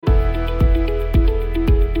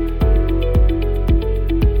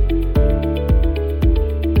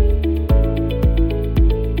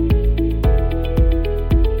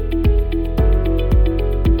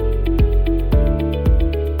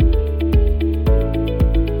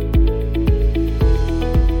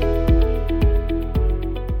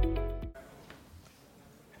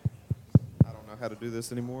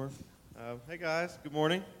this anymore. Hey guys, good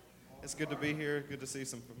morning. It's good to be here. Good to see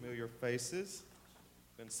some familiar faces.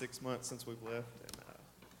 Been 6 months since we've left,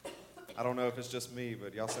 and I don't know if it's just me,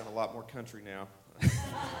 but y'all sound a lot more country now.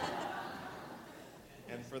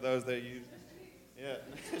 And for those that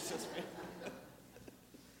it's just me.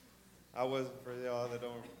 For y'all that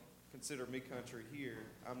don't consider me country here,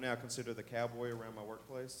 I'm now considered the cowboy around my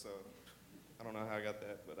workplace, so I don't know how I got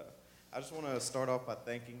that, but I just want to start off by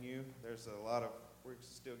thanking you. We're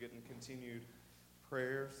still getting continued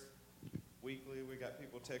prayers weekly. We got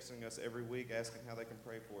people texting us every week asking how they can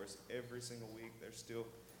pray for us. Every single week, they're still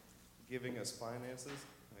giving us finances,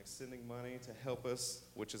 like sending money to help us,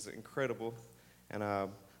 which is incredible. And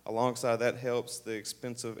alongside that helps the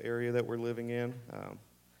expensive area that we're living in.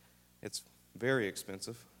 It's very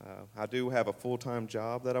expensive. I do have a full-time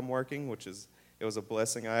job that I'm working, it was a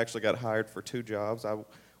blessing. I actually got hired for 2 jobs.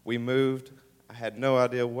 We moved. I had no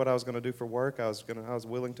idea what I was going to do for work. I was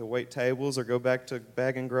willing to wait tables or go back to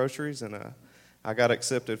bagging groceries, and I got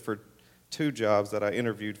accepted for 2 jobs that I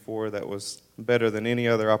interviewed for that was better than any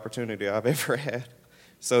other opportunity I've ever had.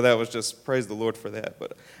 So that was just praise the Lord for that.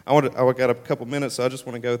 But I got a couple minutes, so I just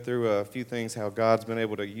want to go through a few things, how God's been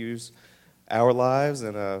able to use our lives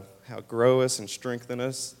and how grow us and strengthen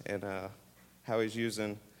us, and how He's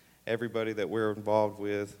using everybody that we're involved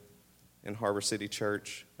with in Harbor City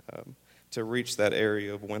Church to reach that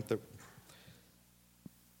area of Winthrop.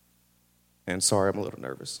 And sorry, I'm a little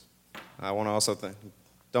nervous. I want to also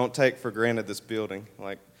don't take for granted this building.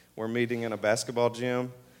 Like, we're meeting in a basketball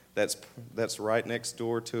gym that's right next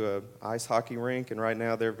door to an ice hockey rink, and right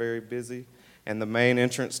now they're very busy. And the main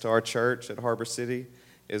entrance to our church at Harbor City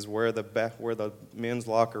is where the men's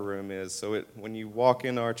locker room is. So when you walk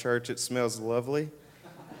into our church, it smells lovely.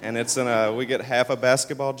 And we get half a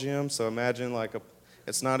basketball gym, so imagine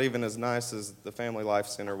it's not even as nice as the Family Life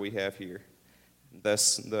Center we have here.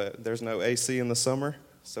 There's no AC in the summer,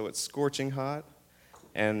 so it's scorching hot.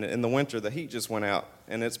 And in the winter, the heat just went out,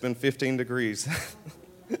 and it's been 15 degrees.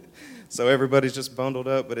 So everybody's just bundled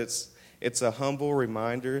up, but it's a humble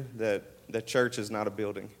reminder that the church is not a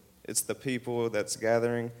building. It's the people that's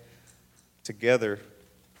gathering together,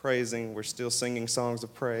 praising. We're still singing songs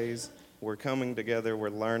of praise. We're coming together. We're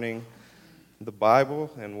learning the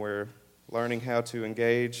Bible, and we're learning how to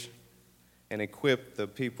engage and equip the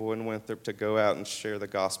people in Winthrop to go out and share the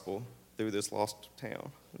gospel through this lost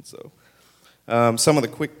town. And so some of the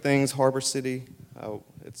quick things, Harbor City,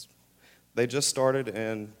 they just started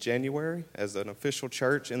in January as an official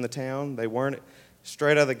church in the town. They weren't,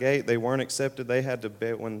 straight out of the gate, they weren't accepted. They had to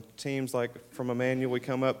beg, when teams like from Emmanuel would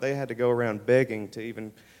come up, they had to go around begging to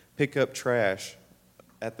even pick up trash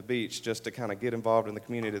at the beach just to kind of get involved in the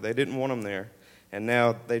community. They didn't want them there. And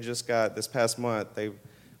now they just got, this past month,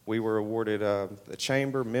 we were awarded the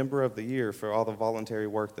Chamber Member of the Year for all the voluntary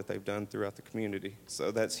work that they've done throughout the community.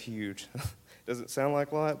 So that's huge. Doesn't sound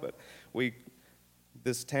like a lot, but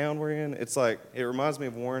this town we're in, it reminds me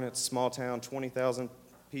of Warren. It's a small town, 20,000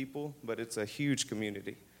 people, but it's a huge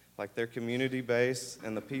community. Like, they're community based,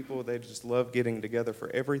 and the people, they just love getting together for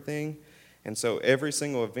everything. And so every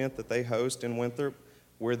single event that they host in Winthrop,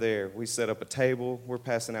 we're there. We set up a table. We're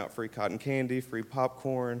passing out free cotton candy, free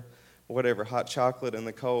popcorn, whatever, hot chocolate in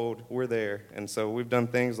the cold. We're there. And so we've done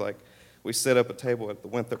things like we set up a table at the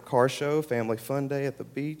Winthrop Car Show, Family Fun Day at the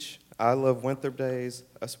beach, I Love Winthrop Days.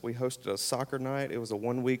 We hosted a soccer night. It was a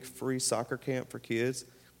 1-week free soccer camp for kids.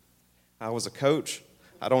 I was a coach.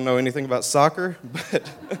 I don't know anything about soccer, but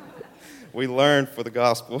we learned for the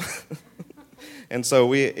gospel. And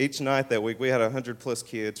so each night that week, we had 100-plus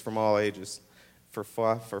kids from all ages for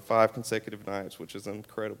 5 consecutive nights, which is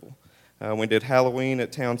incredible. We did Halloween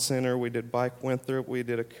at Town Center. We did Bike Winthrop.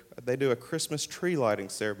 They do a Christmas tree lighting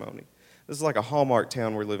ceremony. This is like a Hallmark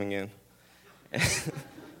town we're living in.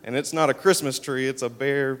 And it's not a Christmas tree, it's a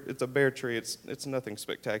bear tree. It's nothing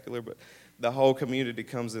spectacular, but the whole community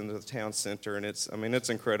comes into the town center, and it's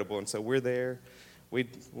incredible. And so we're there.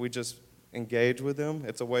 We just engage with them.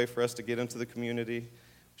 It's a way for us to get into the community,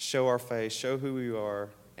 show our face, show who we are,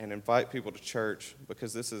 and invite people to church,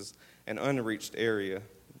 because this is an unreached area.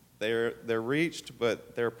 They're reached,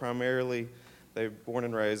 but they're born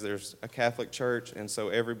and raised. There's a Catholic church, and so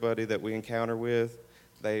everybody that we encounter with,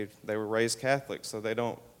 they were raised Catholic, so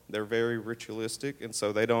they're very ritualistic, and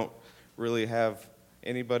so they don't really have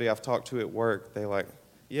anybody I've talked to at work. They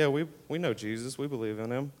we know Jesus, we believe in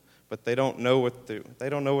him, but they don't know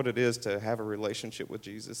what it is to have a relationship with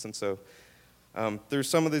Jesus. And so through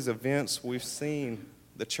some of these events, we've seen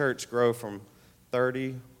the church grow from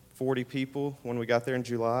 30, 40 people when we got there in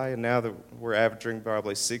July, and now we're averaging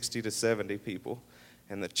probably 60 to 70 people.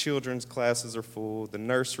 And the children's classes are full, the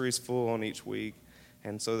nursery's full on each week,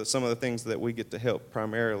 And so some of the things that we get to help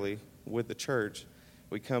primarily with the church,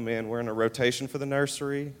 we come in, we're in a rotation for the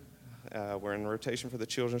nursery, we're in a rotation for the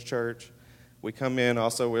children's church. We come in,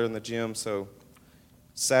 also we're in the gym, so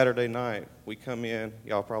Saturday night we come in,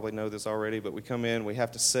 y'all probably know this already, but we come in, we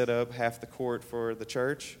have to set up half the court for the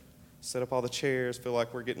church, set up all the chairs, feel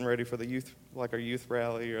like we're getting ready for the youth, like our youth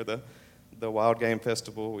rally or the Wild Game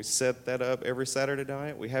Festival. We set that up every Saturday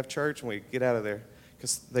night. We have church and we get out of there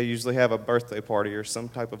because they usually have a birthday party or some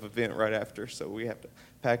type of event right after, so we have to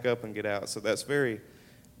pack up and get out. So that's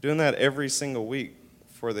doing that every single week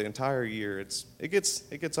for the entire year, it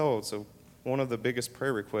gets old. So one of the biggest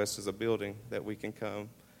prayer requests is a building that we can come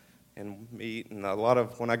and meet. And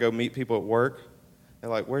when I go meet people at work, they're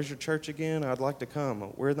like, "Where's your church again? I'd like to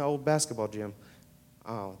come. We're in the old basketball gym."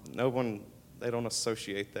 Oh, they don't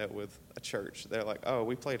associate that with a church. They're like, "Oh,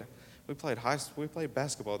 we played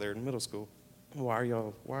basketball there in middle school. Why are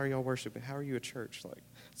y'all worshiping? How are you a church?"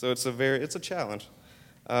 So it's a challenge.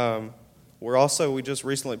 We just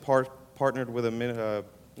recently partnered with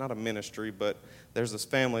not a ministry, but there's this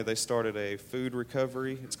family. They started a food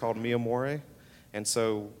recovery. It's called Mi Amore. And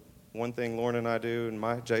so one thing Lauren and I do,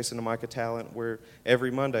 and Jason and Micah Talent,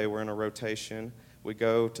 every Monday we're in a rotation. We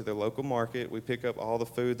go to the local market. We pick up all the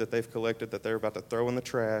food that they've collected that they're about to throw in the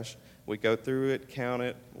trash. We go through it, count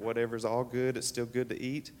it. Whatever's all good, it's still good to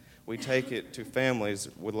eat. We take it to families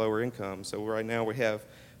with lower income. So right now we have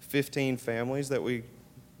 15 families that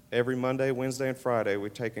every Monday, Wednesday, and Friday, we're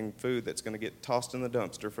taking food that's going to get tossed in the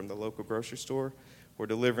dumpster from the local grocery store. We're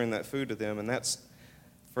delivering that food to them, and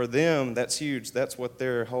for them, that's huge. That's what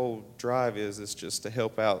their whole drive is just to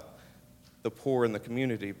help out the poor in the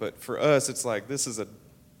community. But for us, it's like this is a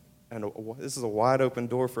wide open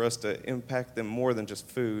door for us to impact them more than just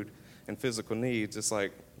food and physical needs. It's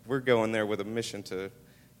like we're going there with a mission to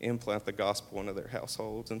implant the gospel into their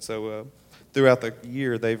households. And so throughout the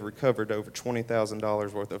year, they've recovered over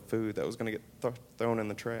 $20,000 worth of food that was going to get thrown in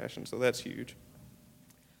the trash, and so that's huge.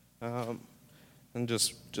 And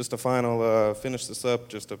just to finish this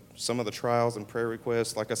up, some of the trials and prayer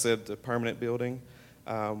requests. Like I said, the permanent building,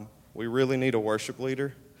 we really need a worship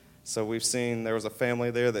leader. So we've seen there was a family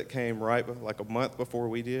there that came like a month before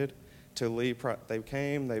we did to lead.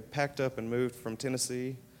 They packed up and moved from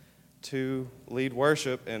Tennessee to lead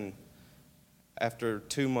worship, and after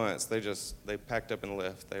 2 months, they packed up and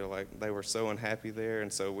left. They were so unhappy there,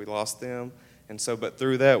 and so we lost them. And so, but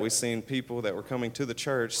through that, we've seen people that were coming to the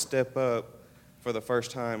church step up for the first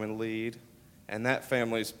time and lead. And that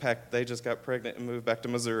family's packed. They just got pregnant and moved back to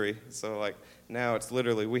Missouri. So now it's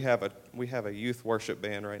literally we have a youth worship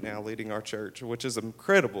band right now leading our church, which is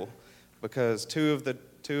incredible, because two of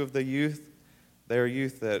the youth, they're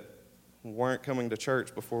youth that weren't coming to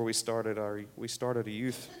church before we started a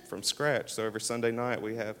youth from scratch. So every Sunday night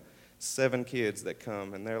we have 7 kids that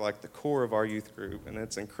come, and they're like the core of our youth group, and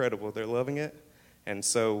it's incredible. They're loving it. And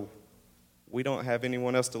so we don't have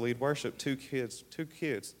anyone else to lead worship. 2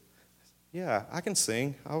 kids. Yeah, I can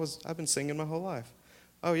sing. I've been singing my whole life.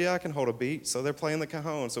 Oh yeah, I can hold a beat. So they're playing the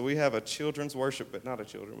cajon. So we have a children's worship, but not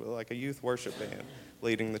a youth worship band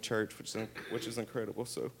leading the church, which is incredible.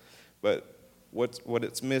 So, but what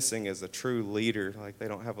it's missing is a true leader. They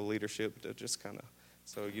don't have a leadership to just kind of,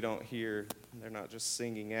 so you don't hear, they're not just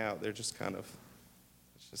singing out, they're just kind of,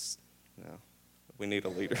 we need a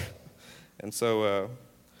leader. And so,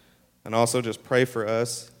 and also just pray for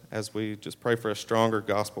us as we just pray for a stronger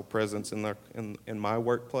gospel presence in my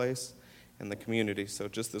workplace and the community. So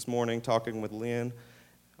just this morning, talking with Lynn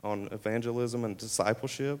on evangelism and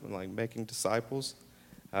discipleship and making disciples,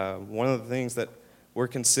 one of the things that we're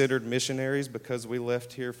considered missionaries because we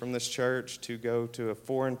left here from this church to go to a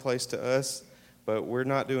foreign place to us, but we're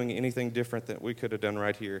not doing anything different than we could have done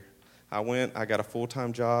right here. I got a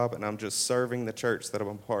full-time job, and I'm just serving the church that I'm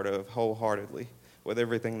a part of wholeheartedly with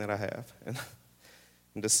everything that I have.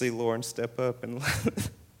 And to see Lauren step up, and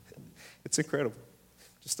it's incredible.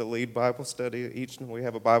 Just to lead Bible study. We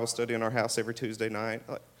have a Bible study in our house every Tuesday night.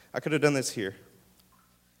 I could have done this here.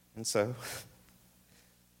 And so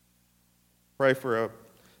pray for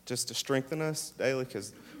just to strengthen us daily,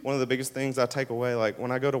 because one of the biggest things I take away,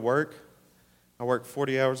 when I go to work, I work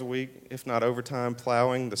 40 hours a week, if not overtime,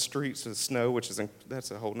 plowing the streets with snow,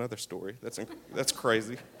 that's a whole nother story. That's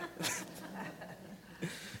crazy.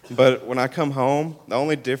 But when I come home, the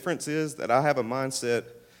only difference is that I have a mindset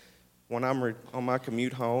when I'm on my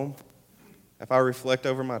commute home. If I reflect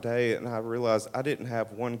over my day and I realize I didn't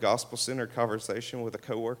have one gospel-centered conversation with a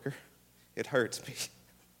coworker, it hurts me.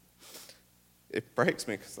 It breaks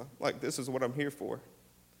me, because this is what I'm here for.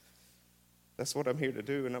 That's what I'm here to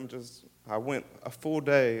do. And I went a full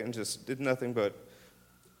day and just did nothing but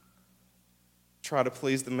try to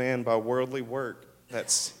please the man by worldly work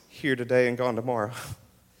that's here today and gone tomorrow.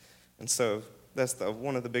 And so that's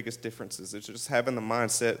one of the biggest differences, is just having the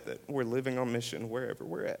mindset that we're living on mission wherever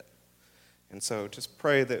we're at. And so just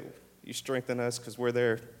pray that you strengthen us, because we're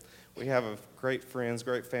there. We have great friends,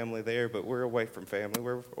 great family there, but we're away from family.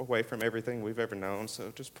 We're away from everything we've ever known.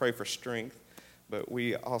 So just pray for strength. But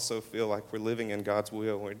we also feel like we're living in God's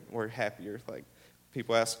will. We're happier. Like,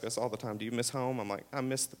 people ask us all the time, do you miss home? I'm like, I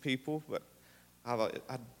miss the people, but I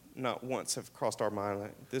not once have crossed our mind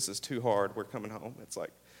like, this is too hard, we're coming home. It's like,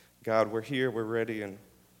 God, we're here, we're ready, and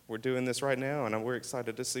we're doing this right now, and we're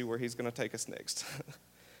excited to see where he's going to take us next.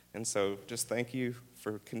 And so just thank you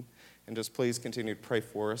and just please continue to pray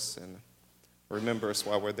for us and remember us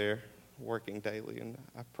while we're there working daily. And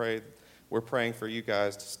I pray, we're praying for you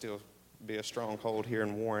guys to still be a stronghold here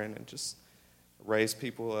in Warren and just raise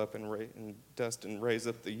people up and Dustin, raise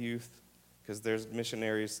up the youth, because there's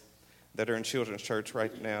missionaries that are in Children's Church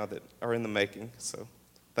right now that are in the making. So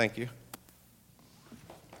thank you.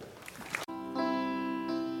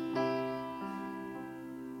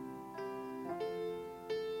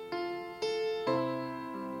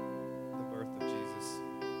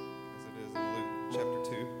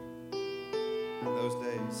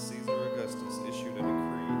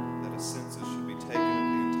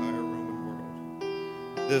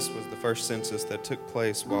 This was the first census that took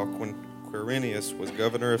place while Quirinius was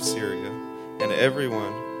governor of Syria, and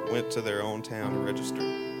everyone went to their own town to register.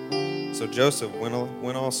 So Joseph went up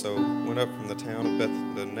from the town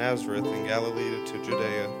of Nazareth in Galilee to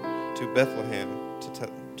Judea, to Bethlehem, to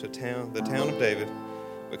the town of David,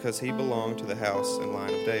 because he belonged to the house and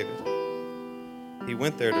line of David. He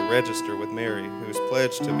went there to register with Mary, who was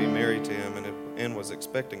pledged to be married to him and was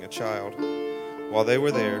expecting a child. While they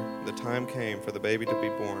were there, the time came for the baby to be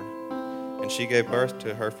born, and she gave birth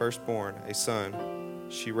to her firstborn, a son.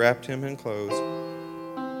 She wrapped him in clothes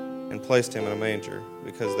and placed him in a manger,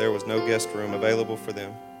 because there was no guest room available for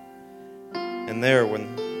them. And there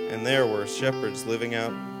were shepherds living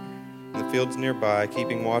out in the fields nearby,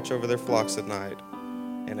 keeping watch over their flocks at night.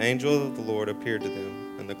 An angel of the Lord appeared to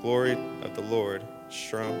them, and the glory of the Lord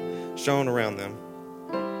shone around them,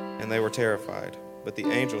 and they were terrified. But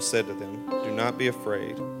the angel said to them, "Do not be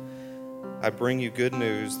afraid. I bring you good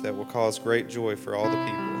news that will cause great joy for all the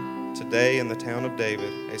people. Today in the town of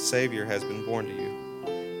David, a Savior has been born to you.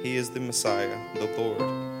 He is the Messiah, the Lord.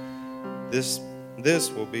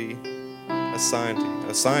 This will be a sign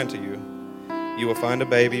to you. You will find a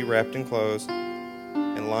baby wrapped in clothes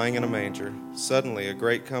and lying in a manger." Suddenly a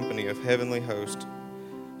great company of heavenly hosts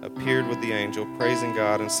appeared with the angel, praising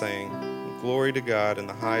God and saying, "Glory to God in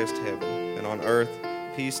the highest heaven, and on earth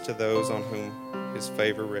peace to those on whom his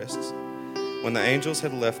favor rests." When the angels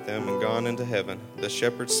had left them and gone into heaven, the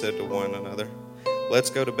shepherds said to one another, "Let's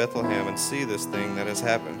go to Bethlehem and see this thing that has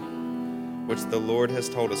happened, which the Lord has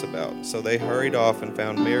told us about." So they hurried off and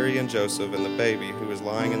found Mary and Joseph and the baby who was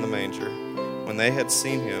lying in the manger. When they had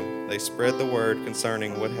seen him, they spread the word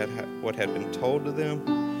concerning what had been told to them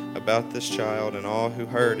about this child, and all who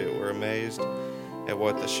heard it were amazed at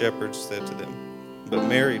what the shepherds said to them. But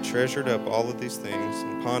Mary treasured up all of these things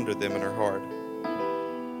and pondered them in her heart.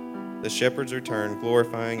 The shepherds returned,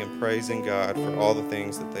 glorifying and praising God for all the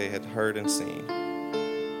things that they had heard and seen,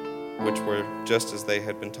 which were just as they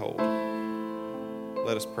had been told.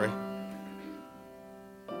 Let us pray.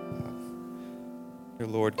 Dear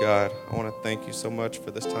Lord God, I want to thank you so much for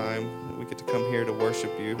this time that we get to come here to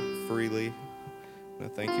worship you freely. And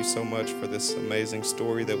I thank you so much for this amazing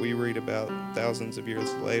story that we read about thousands of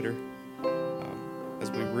years later. As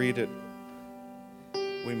we read it,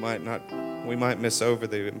 we might miss over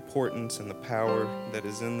the importance and the power that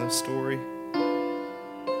is in the story.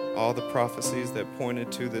 All the prophecies that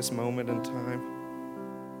pointed to this moment in time.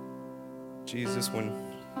 Jesus, when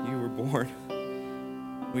you were born,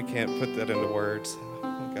 we can't put that into words.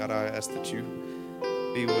 God, I ask that you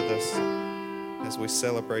be with us as we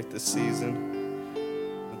celebrate this season,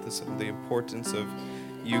 the importance of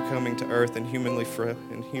you coming to earth in humanly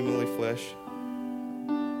flesh.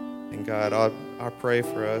 And God, I pray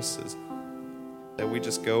for us is that we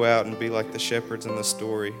just go out and be like the shepherds in the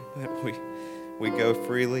story, that we go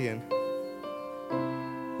freely and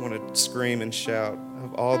want to scream and shout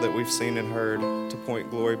of all that we've seen and heard to point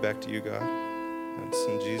glory back to you, God. And it's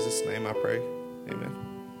in Jesus' name I pray. Amen.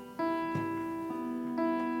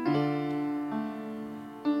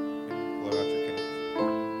 Blow out your candles.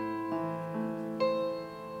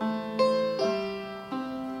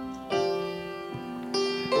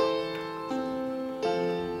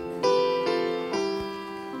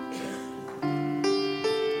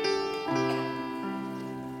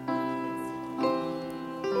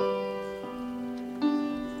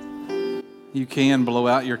 You can blow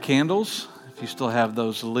out your candles if you still have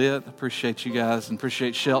those lit. Appreciate you guys and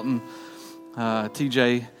appreciate Shelton,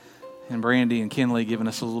 TJ, and Brandy and Kenley giving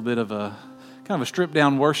us a little bit of a kind of a stripped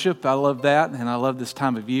down worship. I love that, and I love this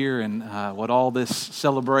time of year and what all this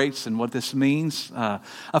celebrates and what this means.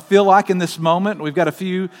 I feel like in this moment, we've got a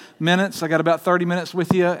few minutes. I got about 30 minutes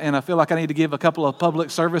with you, and I feel like I need to give a couple of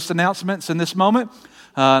public service announcements in this moment.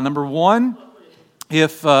 Number one,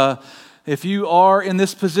 if you are in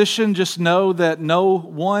this position, just know that no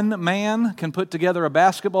one man can put together a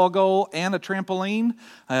basketball goal and a trampoline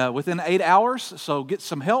within 8 hours. So get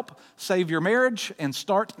some help, save your marriage, and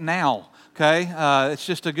start now. Okay, it's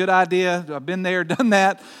just a good idea. I've been there, done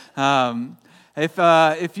that.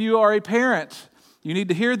 If you are a parent, you need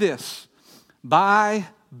to hear this. Buy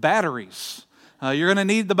batteries. You're going to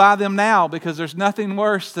need to buy them now because there's nothing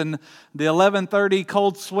worse than the 11:30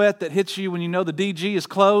 cold sweat that hits you when you know the DG is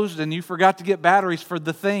closed and you forgot to get batteries for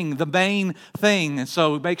the main thing. And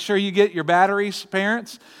so make sure you get your batteries,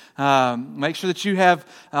 parents. Make sure that you have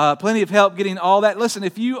plenty of help getting all that. Listen,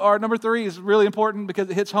 if you are, number 3 is really important because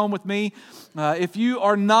it hits home with me. If you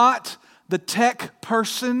are not the tech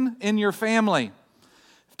person in your family,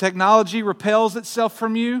 if technology repels itself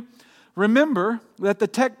from you, remember that the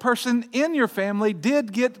tech person in your family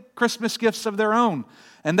did get Christmas gifts of their own.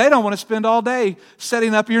 And they don't want to spend all day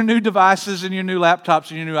setting up your new devices and your new laptops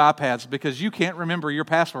and your new iPads because you can't remember your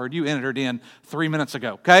password you entered in 3 minutes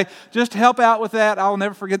ago, okay? Just help out with that. I'll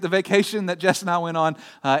never forget the vacation that Jess and I went on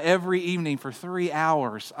every evening for 3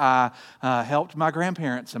 hours. I helped my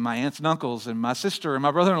grandparents and my aunts and uncles and my sister and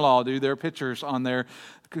my brother-in-law do their pictures on their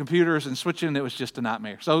computers and switching. It was just a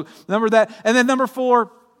nightmare. So remember that. And then number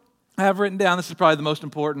 4, I have written down, this is probably the most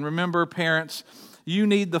important. Remember, parents, you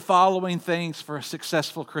need the following things for a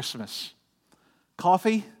successful Christmas: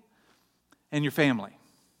 coffee and your family,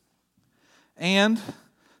 and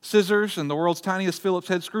scissors and the world's tiniest Phillips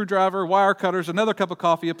head screwdriver, wire cutters, another cup of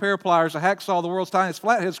coffee, a pair of pliers, a hacksaw, the world's tiniest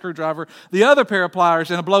flathead screwdriver, the other pair of pliers,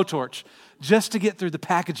 and a blowtorch, just to get through the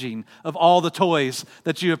packaging of all the toys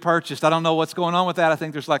that you have purchased. I don't know what's going on with that. I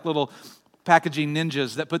think there's like little packaging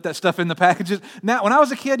ninjas that put that stuff in the packages. Now, when I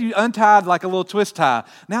was a kid, you untied like a little twist tie.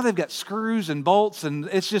 Now they've got screws and bolts, and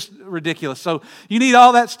it's just ridiculous. So you need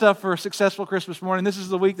all that stuff for a successful Christmas morning. This is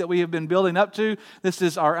the week that we have been building up to. This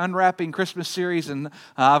is our Unwrapping Christmas series, and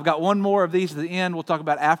I've got one more of these at the end. We'll talk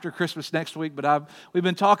about after Christmas next week, but we've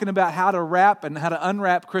been talking about how to wrap and how to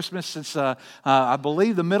unwrap Christmas since, I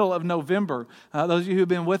believe, the middle of November. Those of you who have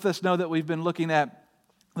been with us know that we've been looking at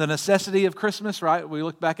the necessity of Christmas, right? We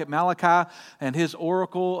look back at Malachi and his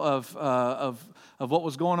oracle of what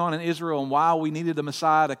was going on in Israel and why we needed the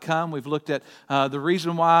Messiah to come. We've looked at the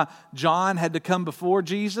reason why John had to come before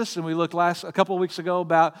Jesus, and we looked a couple of weeks ago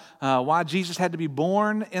about why Jesus had to be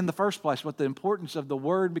born in the first place, what the importance of the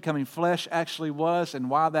Word becoming flesh actually was, and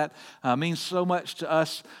why that means so much to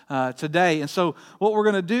us today. And so what we're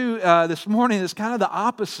going to do this morning is kind of the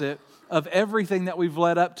opposite of everything that we've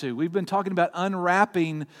led up to. We've been talking about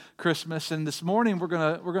unwrapping Christmas, and this morning we're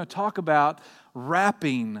gonna talk about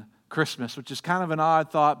wrapping Christmas, which is kind of an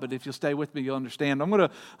odd thought, but if you'll stay with me, you'll understand.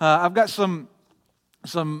 I've got some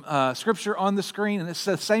scripture on the screen, and it's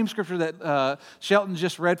the same scripture that Shelton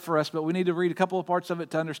just read for us, but we need to read a couple of parts of it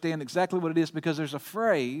to understand exactly what it is, because there's a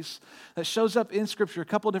phrase that shows up in Scripture a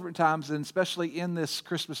couple of different times, and especially in this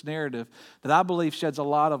Christmas narrative, that I believe sheds a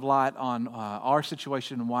lot of light on our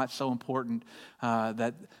situation and why it's so important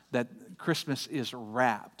that Christmas is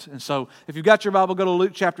wrapped. And so if you've got your Bible, go to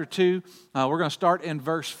Luke chapter 2. We're going to start in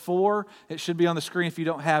verse 4. It should be on the screen if you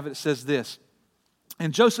don't have it. It says this: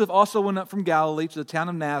 "And Joseph also went up from Galilee to the town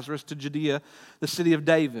of Nazareth to Judea, the city of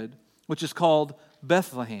David, which is called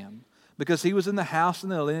Bethlehem, because he was in the house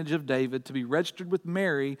and the lineage of David, to be registered with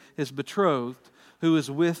Mary, his betrothed, who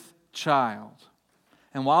is with child.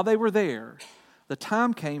 And while they were there, the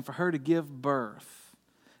time came for her to give birth.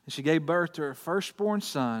 And she gave birth to her firstborn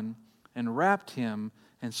son, and wrapped him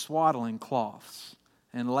in swaddling cloths,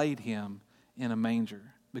 and laid him in a manger,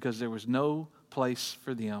 because there was no place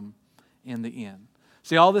for them in the inn."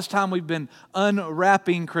 See, all this time we've been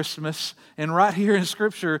unwrapping Christmas, and right here in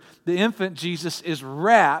Scripture, the infant Jesus is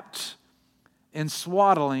wrapped in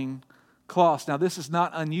swaddling cloths. Now, this is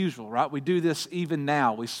not unusual, right? We do this even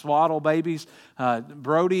now. We swaddle babies.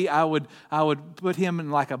 Brody, I would put him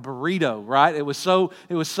in like a burrito, right? It was so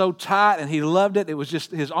tight, and he loved it. It was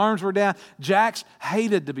just, his arms were down. Jax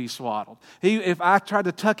hated to be swaddled. If I tried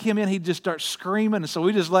to tuck him in, he'd just start screaming, and so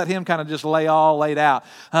we just let him kind of just lay all laid out.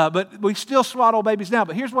 But we still swaddle babies now.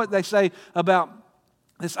 But here's what they say about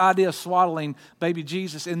this idea of swaddling baby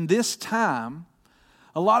Jesus. In this time,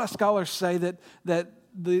 a lot of scholars say that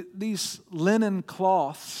these linen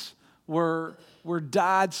cloths were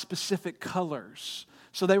dyed specific colors.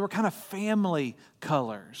 So they were kind of family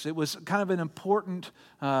colors. It was kind of an important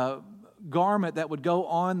garment that would go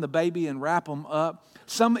on the baby and wrap them up.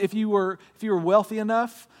 Some, if you were wealthy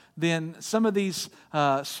enough, then some of these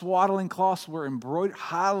swaddling cloths were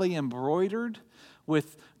highly embroidered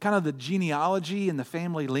with kind of the genealogy and the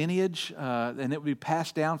family lineage, and it would be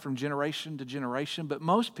passed down from generation to generation. But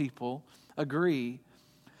most people agree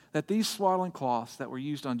that these swaddling cloths that were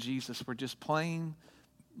used on Jesus were just plain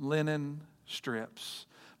linen strips,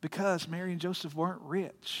 because Mary and Joseph weren't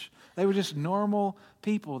rich. They were just normal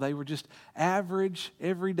people. They were just average,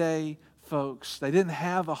 everyday folks. They didn't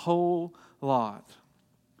have a whole lot.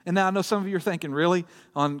 And now I know some of you are thinking, really,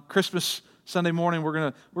 on Christmas Sunday morning we're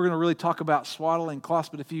gonna really talk about swaddling cloths.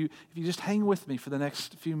 But if you just hang with me for the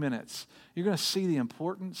next few minutes, you're gonna see the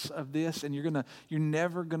importance of this, and you're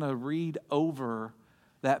never gonna read over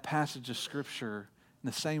that passage of Scripture in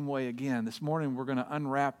the same way again. This morning we're gonna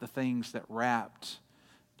unwrap the things that wrapped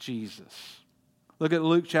Jesus. Look at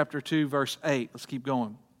Luke chapter 2, verse 8. Let's keep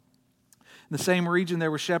going. In the same region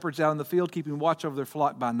there were shepherds out in the field keeping watch over their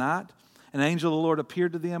flock by night. An angel of the Lord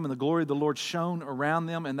appeared to them, and the glory of the Lord shone around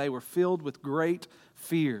them, and they were filled with great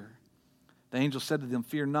fear. The angel said to them,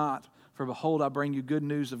 "Fear not, for behold, I bring you good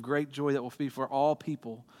news of great joy that will be for all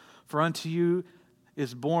people. For unto you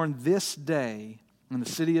is born this day in the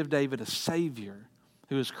city of David a Savior,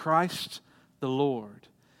 who is Christ the Lord.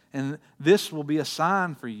 And this will be a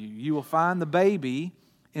sign for you. You will find the baby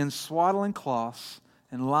in swaddling cloths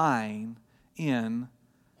and lying in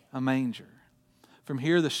a manger." From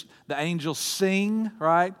here, the angels sing,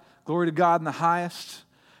 right? Glory to God in the highest.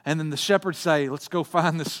 And then the shepherds say, let's go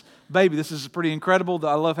find this baby. This is pretty incredible.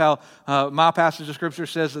 I love how my passage of Scripture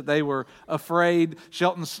says that they were afraid.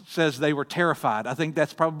 Shelton says they were terrified. I think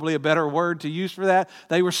that's probably a better word to use for that.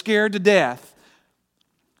 They were scared to death.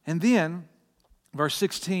 And then, verse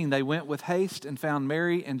 16, they went with haste and found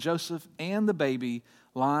Mary and Joseph and the baby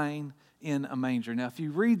lying in a manger. Now, if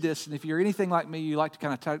you read this, and if you're anything like me, you like to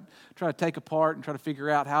kind of try to take apart and try to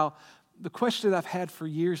figure out how. The question that I've had for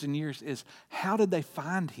years and years is, how did they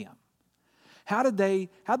find him? How did the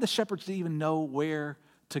shepherds even know where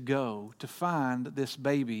to go to find this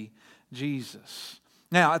baby Jesus?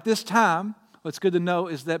 Now, at this time, what's good to know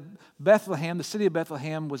is that Bethlehem, the city of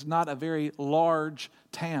Bethlehem, was not a very large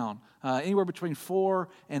town. Anywhere between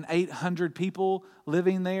 400 and 800 people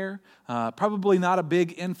living there. Probably not a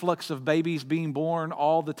big influx of babies being born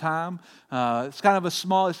all the time. It's kind of a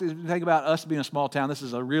small, if you think about us being a small town, this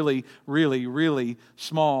is a really, really, really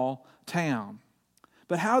small town.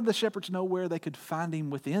 But how did the shepherds know where they could find him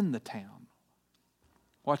within the town?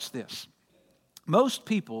 Watch this. Most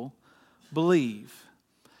people believe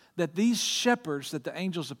that these shepherds that the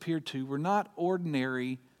angels appeared to were not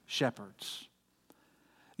ordinary shepherds.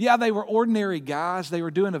 Yeah, they were ordinary guys. They were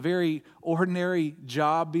doing a very ordinary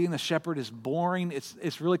job. Being a shepherd is boring.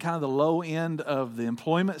 It's really kind of the low end of the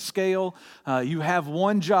employment scale. You have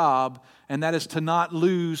one job, and that is to not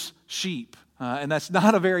lose sheep. And that's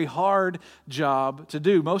not a very hard job to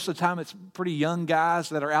do. Most of the time, it's pretty young guys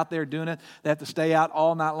that are out there doing it. They have to stay out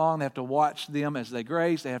all night long. They have to watch them as they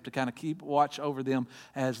graze. They have to kind of keep watch over them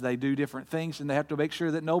as they do different things. And they have to make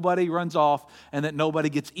sure that nobody runs off and that nobody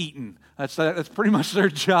gets eaten. That's pretty much their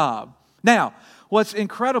job. Now, what's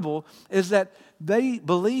incredible is that they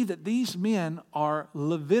believe that these men are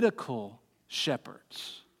Levitical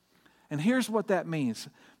shepherds. And here's what that means.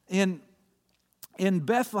 In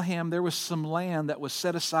Bethlehem, there was some land that was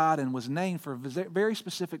set aside and was named for a very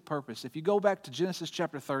specific purpose. If you go back to Genesis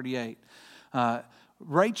chapter 38,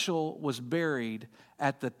 Rachel was buried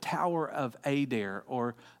at the Tower of Adair,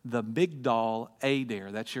 or the Migdal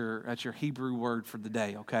Adair. That's your Hebrew word for the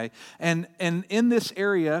day, okay? And in this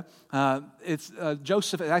area, it's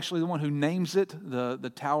Joseph is actually the one who names it,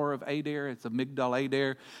 the Tower of Adair. It's the Migdal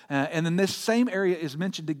Adair. And then this same area is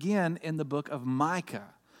mentioned again in the book of Micah.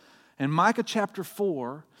 In Micah chapter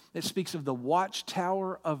 4, it speaks of the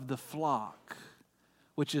watchtower of the flock,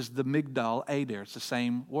 which is the Migdal Adair. It's the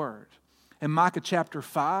same word. In Micah chapter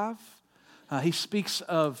 5, he speaks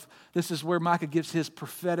of, this is where Micah gives his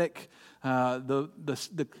prophetic,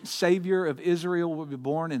 the Savior of Israel will be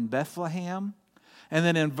born in Bethlehem. And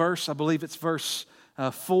then in I believe it's verse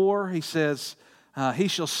 4, he says, he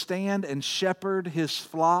shall stand and shepherd his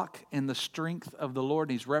flock in the strength of the Lord.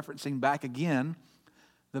 And he's referencing back again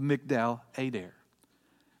the Migdal Adair.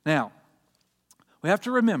 Now, we have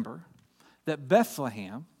to remember that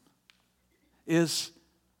Bethlehem is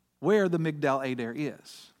where the Migdal Adair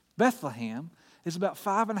is. Bethlehem is about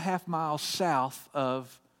 5.5 miles south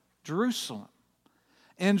of Jerusalem.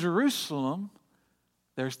 In Jerusalem,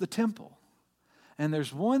 there's the temple. And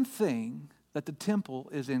there's one thing that the temple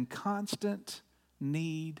is in constant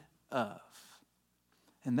need of,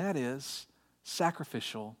 and that is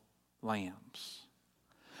sacrificial lambs.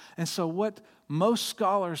 And so what most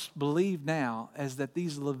scholars believe now is that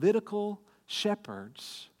these Levitical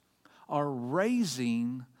shepherds are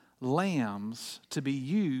raising lambs to be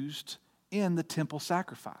used in the temple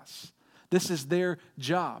sacrifice. This is their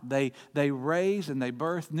job. They raise and they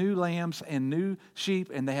birth new lambs and new sheep,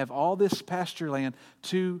 and they have all this pasture land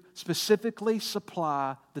to specifically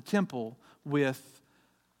supply the temple with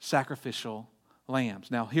sacrificial lambs.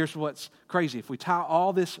 Now, here's what's crazy. If we tie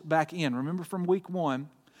all this back in, remember from week 1,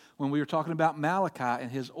 when we were talking about Malachi and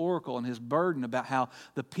his oracle and his burden about how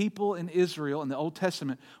the people in Israel in the Old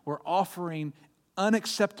Testament were offering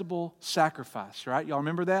unacceptable sacrifice, right? Y'all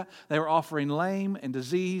remember that? They were offering lame and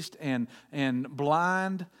diseased and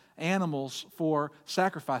blind animals for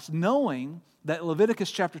sacrifice, knowing that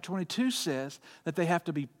Leviticus chapter 22 says that they have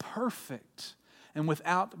to be perfect and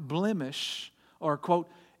without blemish, or, quote,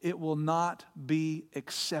 it will not be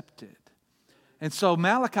accepted. And so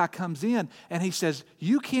Malachi comes in and he says,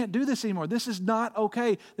 you can't do this anymore. This is not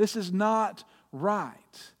okay. This is not right.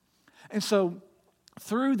 And so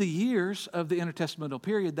through the years of the intertestamental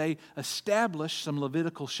period, they established some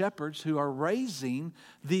Levitical shepherds who are raising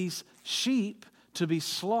these sheep to be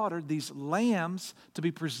slaughtered, these lambs to be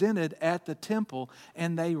presented at the temple,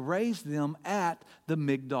 and they raised them at the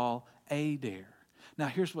Migdal Eder. Now,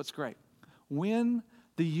 here's what's great. When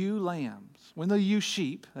the ewe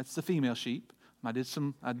sheep, that's the female sheep,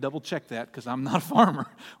 I double-checked that because I'm not a farmer.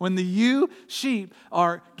 When the ewe sheep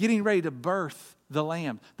are getting ready to birth the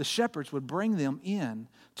lamb, the shepherds would bring them in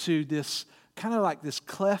to this kind of like this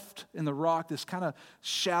cleft in the rock, this kind of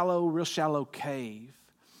real shallow cave.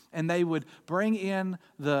 And they would bring in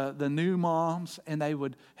the new moms, and they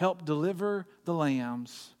would help deliver the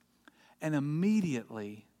lambs. And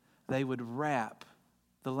immediately they would wrap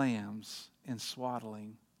the lambs in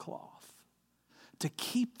swaddling cloth to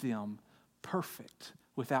keep them perfect,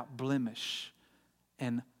 without blemish,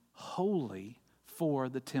 and holy for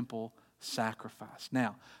the temple sacrifice.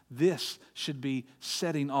 Now, this should be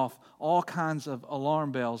setting off all kinds of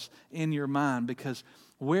alarm bells in your mind, because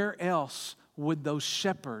where else would those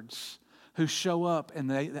shepherds who show up and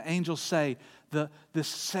the angels say, this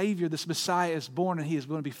Savior, this Messiah is born and he is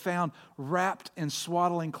going to be found wrapped in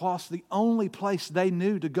swaddling cloths. The only place they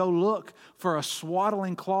knew to go look for a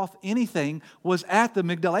swaddling cloth anything was at the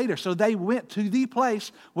Migdal Eder. So they went to the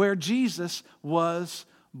place where Jesus was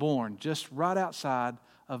born, just right outside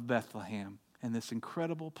of Bethlehem, in this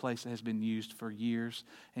incredible place that has been used for years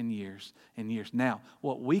and years and years. Now,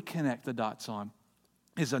 what we connect the dots on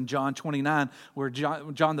is in John 29, where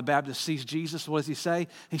John the Baptist sees Jesus. What does he say?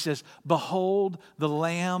 He says, "Behold the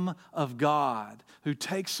Lamb of God who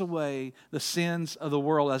takes away the sins of the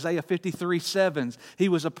world." Isaiah 53:7, he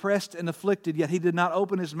was oppressed and afflicted, yet he did not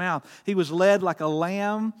open his mouth. He was led like a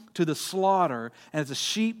lamb to the slaughter, and as a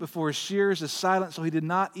sheep before his shearers is silent, so he did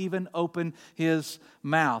not even open his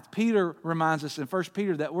mouth. Peter reminds us in 1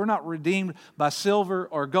 Peter that we're not redeemed by silver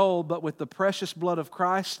or gold, but with the precious blood of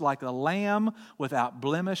Christ, like a lamb without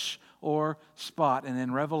blemish or spot. And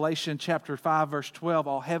in Revelation chapter 5, verse 12,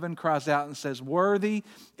 all heaven cries out and says, "Worthy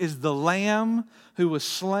is the Lamb who was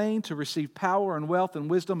slain to receive power and wealth and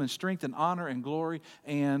wisdom and strength and honor and glory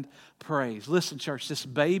and praise." Listen, church, this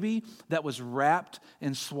baby that was wrapped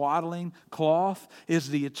in swaddling cloth is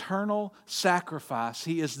the eternal sacrifice.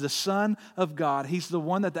 He is the Son of God. He's the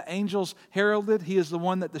one that the angels heralded. He is the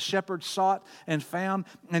one that the shepherds sought and found.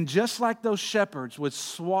 And just like those shepherds would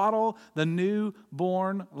swaddle the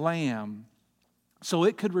newborn lamb so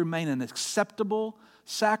it could remain an acceptable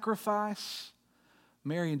sacrifice,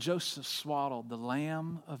 Mary and Joseph swaddled the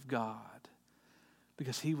Lamb of God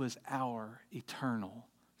because he was our eternal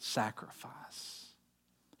sacrifice.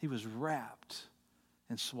 He was wrapped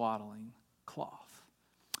in swaddling cloth.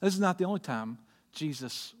 This is not the only time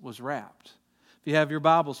Jesus was wrapped. If you have your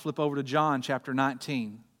Bibles, flip over to John chapter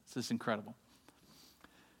 19. This is incredible.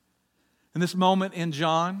 In this moment in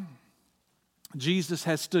John, Jesus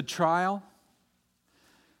has stood trial.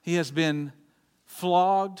 He has been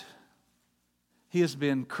flogged. He has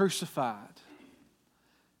been crucified.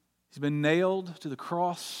 He's been nailed to the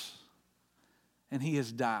cross, and he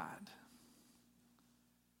has died.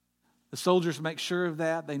 The soldiers make sure of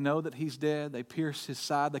that. They know that he's dead. They pierce his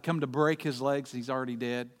side. They come to break his legs. He's already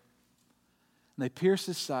dead. And they pierce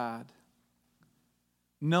his side.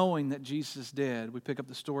 Knowing that Jesus is dead, we pick up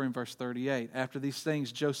the story in verse 38. After these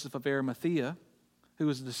things, Joseph of Arimathea, who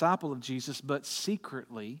was a disciple of Jesus, but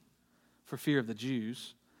secretly, for fear of the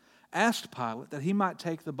Jews, asked Pilate that he might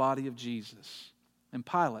take the body of Jesus. And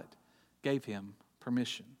Pilate gave him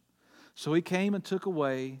permission. So he came and took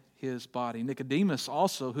away his body. Nicodemus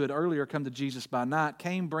also, who had earlier come to Jesus by night,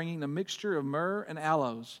 came bringing a mixture of myrrh and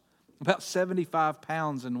aloes, about 75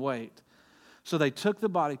 pounds in weight. So they took the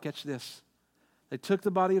body, catch this, they took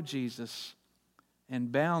the body of Jesus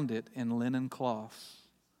and bound it in linen cloths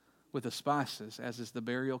with the spices, as is the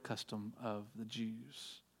burial custom of the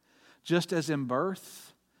Jews. Just as in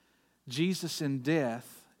birth, Jesus in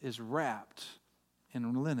death is wrapped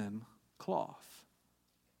in linen cloth.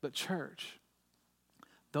 But church,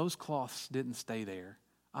 those cloths didn't stay there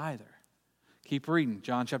either. Keep reading.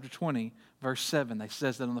 John chapter 20, verse 7. It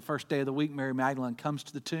says that on the first day of the week, Mary Magdalene comes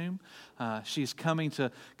to the tomb. She's coming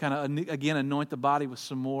to kind of, again, anoint the body with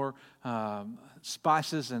some more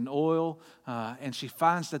spices and oil. And she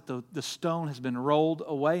finds that the stone has been rolled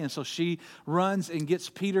away. And so she runs and gets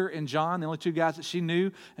Peter and John, the only two guys that she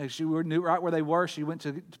knew. And she knew right where they were. She went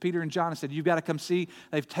to Peter and John and said, "You've got to come see.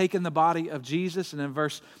 They've taken the body of Jesus." And in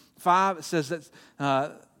verse 5, it says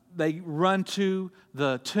that they run to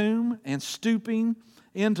the tomb, and stooping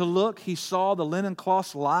in to look, he saw the linen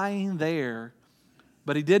cloths lying there,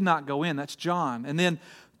 but he did not go in. That's John. And then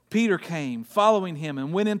Peter came, following him,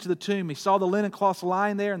 and went into the tomb. He saw the linen cloths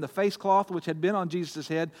lying there, and the face cloth which had been on Jesus'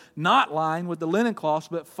 head, not lying with the linen cloths,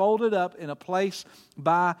 but folded up in a place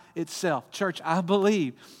by itself. Church, I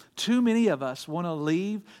believe too many of us want to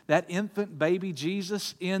leave that infant baby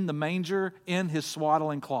Jesus in the manger in his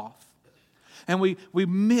swaddling cloth. And we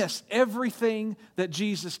miss everything that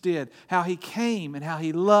Jesus did, how he came and how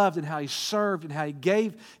he loved and how he served and how he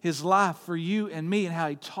gave his life for you and me, and how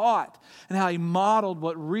he taught and how he modeled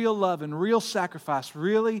what real love and real sacrifice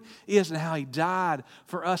really is, and how he died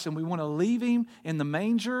for us. And we want to leave him in the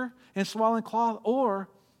manger in swaddling cloth, or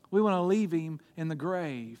we want to leave him in the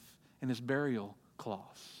grave in his burial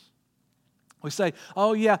cloths. We say,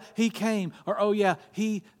 "Oh yeah, he came," or "Oh yeah,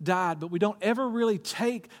 he died," but we don't ever really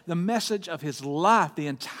take the message of his life, the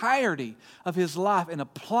entirety of his life, and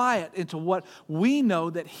apply it into what we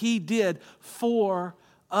know that he did for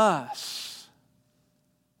us.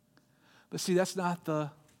 But see, that's not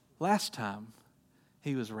the last time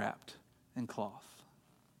he was wrapped in cloth.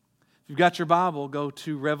 If you've got your Bible, go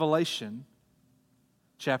to Revelation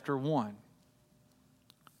chapter 1.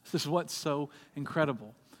 This is what's so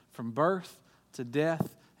incredible. From birth to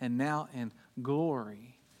death, and now in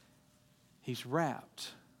glory, he's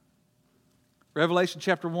wrapped. Revelation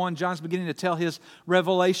chapter 1, John's beginning to tell his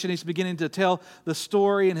revelation. He's beginning to tell the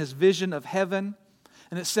story and his vision of heaven.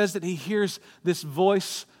 And it says that he hears this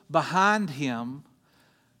voice behind him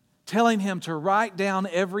telling him to write down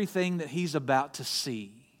everything that he's about to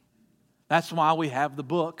see. That's why we have the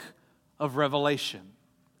book of Revelation.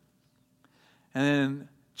 And then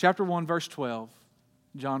chapter 1, verse 12,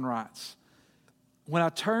 John writes, "When I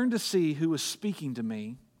turned to see who was speaking to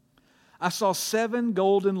me, I saw 7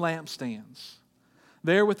 golden lampstands.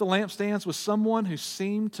 There with the lampstands was someone who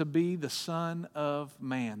seemed to be the Son of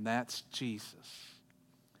Man." That's Jesus.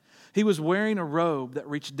 He was wearing a robe that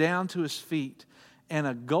reached down to his feet, and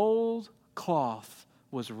a gold cloth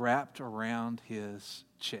was wrapped around his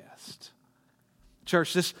chest.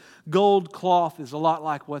 Church, this gold cloth is a lot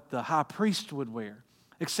like what the high priest would wear,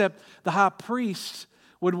 except the high priest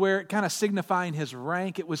would wear it kind of signifying his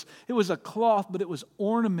rank. It was a cloth, but it was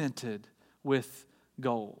ornamented with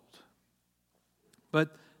gold.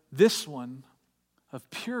 But this one of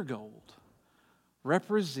pure gold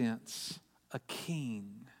represents a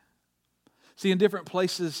king. See, in different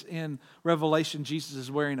places in Revelation, Jesus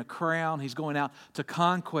is wearing a crown. He's going out to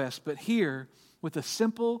conquest. But here, with a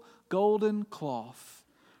simple golden cloth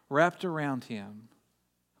wrapped around him,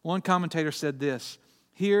 one commentator said this: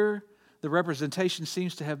 "Here, the representation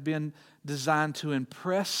seems to have been designed to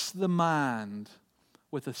impress the mind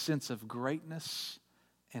with a sense of greatness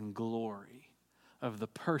and glory of the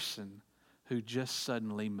person who just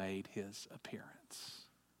suddenly made his appearance."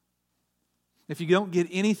 If you don't get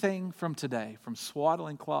anything from today, from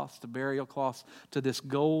swaddling cloths to burial cloths to this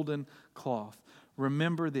golden cloth,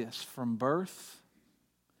 remember this: from birth,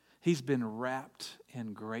 he's been wrapped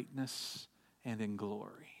in greatness and in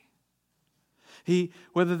glory.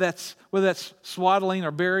 Whether that's swaddling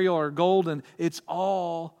or burial or golden, it's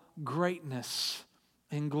all greatness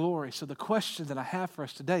and glory. So the question that I have for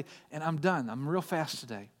us today, and I'm done, I'm real fast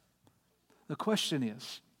today. The question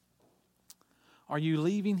is, are you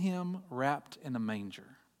leaving him wrapped in a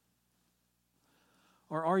manger?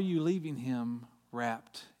 Or are you leaving him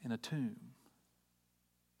wrapped in a tomb?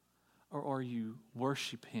 Or are you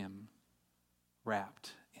worship him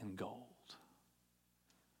wrapped in gold?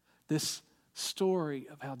 This story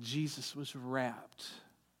of how Jesus was wrapped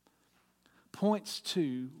points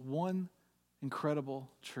to one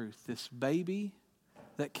incredible truth. This baby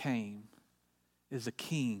that came is a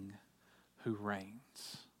king who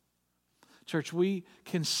reigns. Church, we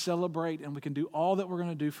can celebrate and we can do all that we're going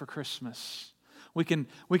to do for Christmas. We can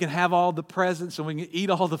have all the presents and we can eat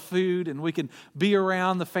all the food and we can be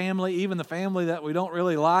around the family, even the family that we don't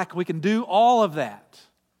really like. We can do all of that.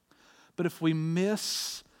 But if we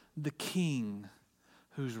miss the king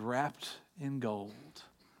who's wrapped in gold,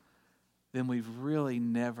 then we've really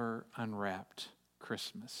never unwrapped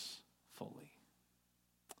Christmas fully.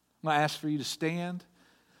 I'm going to ask for you to stand.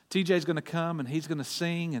 TJ's going to come and he's going to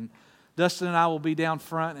sing, and Dustin and I will be down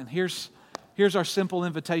front. And here's our simple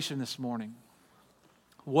invitation this morning.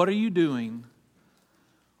 What are you doing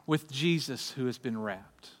with Jesus who has been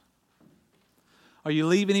wrapped? Are you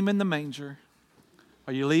leaving him in the manger?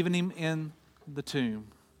 Are you leaving him in the tomb?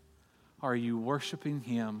 Are you worshiping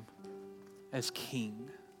him as king?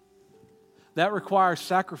 That requires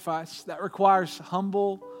sacrifice. That requires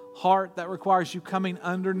humble heart. That requires you coming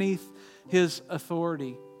underneath his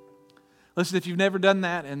authority. Listen, if you've never done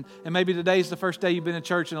that, and maybe today's the first day you've been in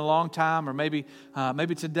church in a long time, or maybe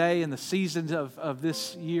today and the seasons of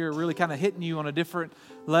this year really kind of hitting you on a different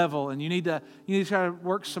level, and you need to try to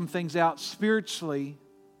work some things out spiritually,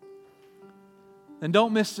 then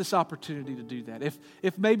don't miss this opportunity to do that.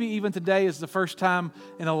 If maybe even today is the first time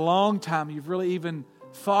in a long time you've really even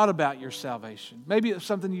thought about your salvation. Maybe it's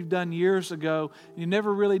something you've done years ago and you've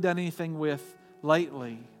never really done anything with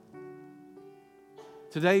lately.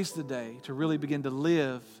 Today's the day to really begin to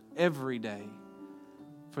live every day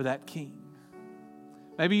for that King.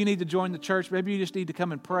 Maybe you need to join the church. Maybe you just need to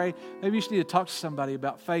come and pray. Maybe you just need to talk to somebody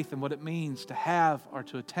about faith and what it means to have or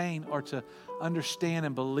to attain or to understand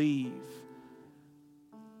and believe.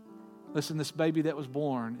 Listen, this baby that was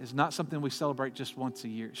born is not something we celebrate just once a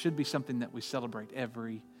year. It should be something that we celebrate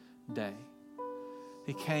every day.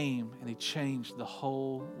 He came and he changed the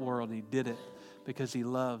whole world. He did it because he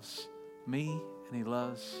loves me and he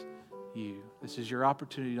loves you. This is your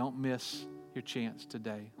opportunity. Don't miss your chance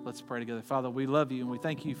today. Let's pray together. Father, we love you and we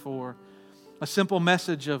thank you for a simple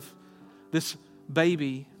message of this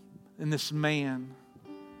baby and this man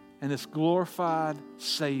and this glorified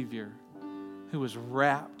Savior who was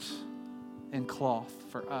wrapped in cloth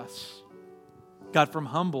for us. God, from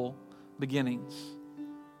humble beginnings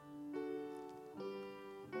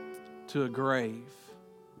to a grave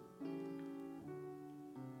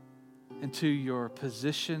and to your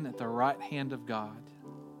position at the right hand of God.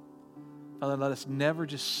 Father, let us never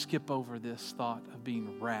just skip over this thought of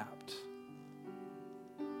being wrapped.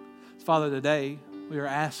 Father, today we are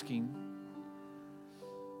asking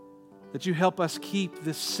that you help us keep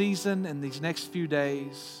this season and these next few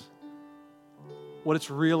days what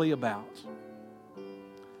it's really about.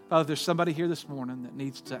 Father, if there's somebody here this morning that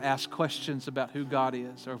needs to ask questions about who God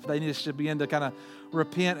is, or if they need to begin to kind of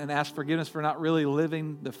repent and ask forgiveness for not really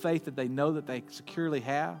living the faith that they know that they securely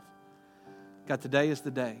have, God, today is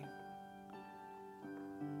the day.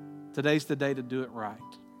 Today's the day to do it right.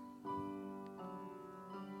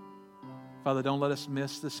 Father, don't let us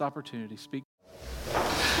miss this opportunity. Speak.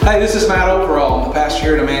 Hey, this is Matt Overall. I'm the pastor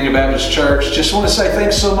here at Emmanuel Baptist Church. Just want to say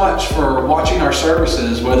thanks so much for watching our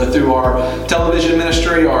services, whether through our television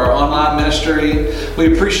ministry or our online ministry.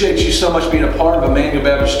 We appreciate you so much being a part of Emmanuel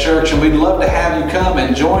Baptist Church, and we'd love to have you come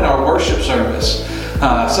and join our worship service.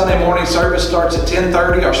 Sunday morning service starts at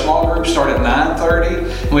 10:30. Our small groups start at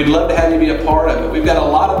 9:30, and we'd love to have you be a part of it. We've got a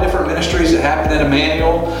lot of different ministries that happen at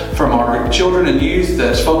Emmanuel, from our children and youth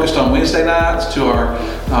that's focused on Wednesday nights to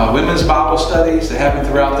our women's Bible studies that happen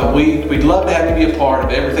throughout the week. We'd love to have you be a part of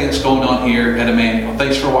everything that's going on here at Emmanuel.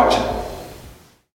 Thanks for watching.